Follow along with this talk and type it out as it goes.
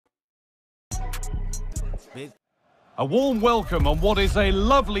A warm welcome on what is a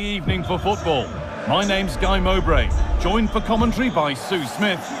lovely evening for football. My name's Guy Mowbray, joined for commentary by Sue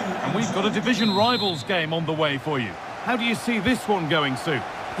Smith, and we've got a division rivals game on the way for you. How do you see this one going, Sue?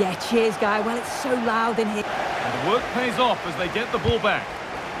 Yeah, cheers, Guy. Well, it's so loud in here. And the work pays off as they get the ball back.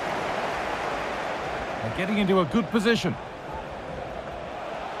 They're getting into a good position.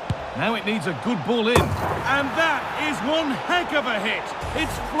 Now it needs a good ball in. And that is one heck of a hit.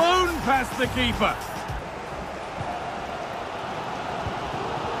 It's flown past the keeper.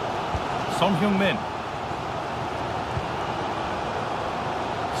 Son Heung-min.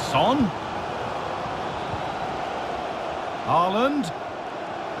 Son. Haaland.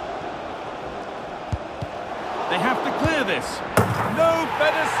 They have to clear this. No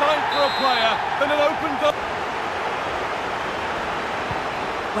better sight for a player than an open goal.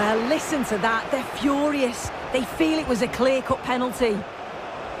 Well, listen to that. They're furious. They feel it was a clear-cut penalty.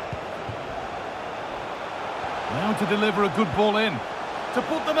 Now to deliver a good ball in. To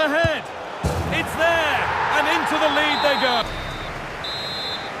put them ahead. It's there. And into the lead they go.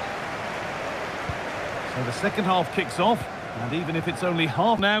 So the second half kicks off. And even if it's only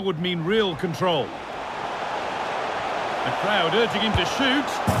half now would mean real control. The crowd urging him to shoot.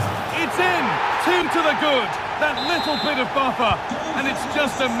 It's in. 2 to the good. That little bit of buffer. And it's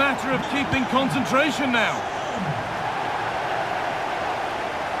just a matter of keeping concentration now.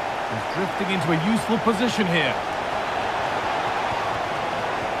 He's drifting into a useful position here.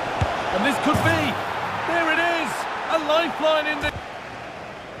 And this could be. There it is. A lifeline in the...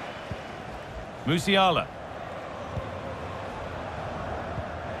 Musiala.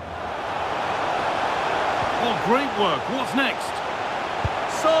 Oh, great work. What's next?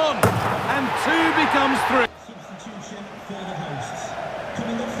 Son! And 2 becomes 3. Substitution for the hosts.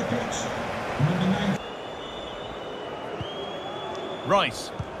 Coming off the pitch, number 9.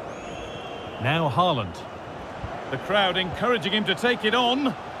 Rice. Now Haaland. The crowd encouraging him to take it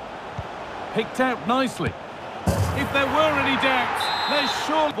on. Picked out nicely. If there were any doubts, there's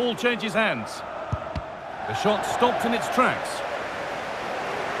sure... Ball changes hands. The shot stopped in its tracks.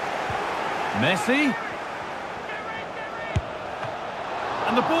 Messi.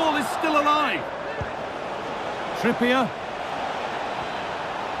 And the ball is still alive. Trippier.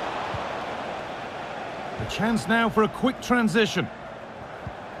 The chance now for a quick transition.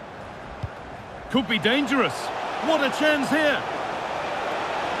 Could be dangerous. What a chance here.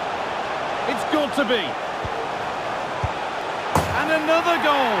 It's got to be. And another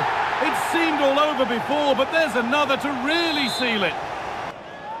goal. It seemed all over before, but there's another to really seal it.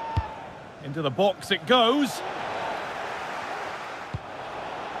 Into the box it goes.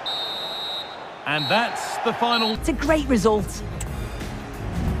 And that's the final. It's a great result.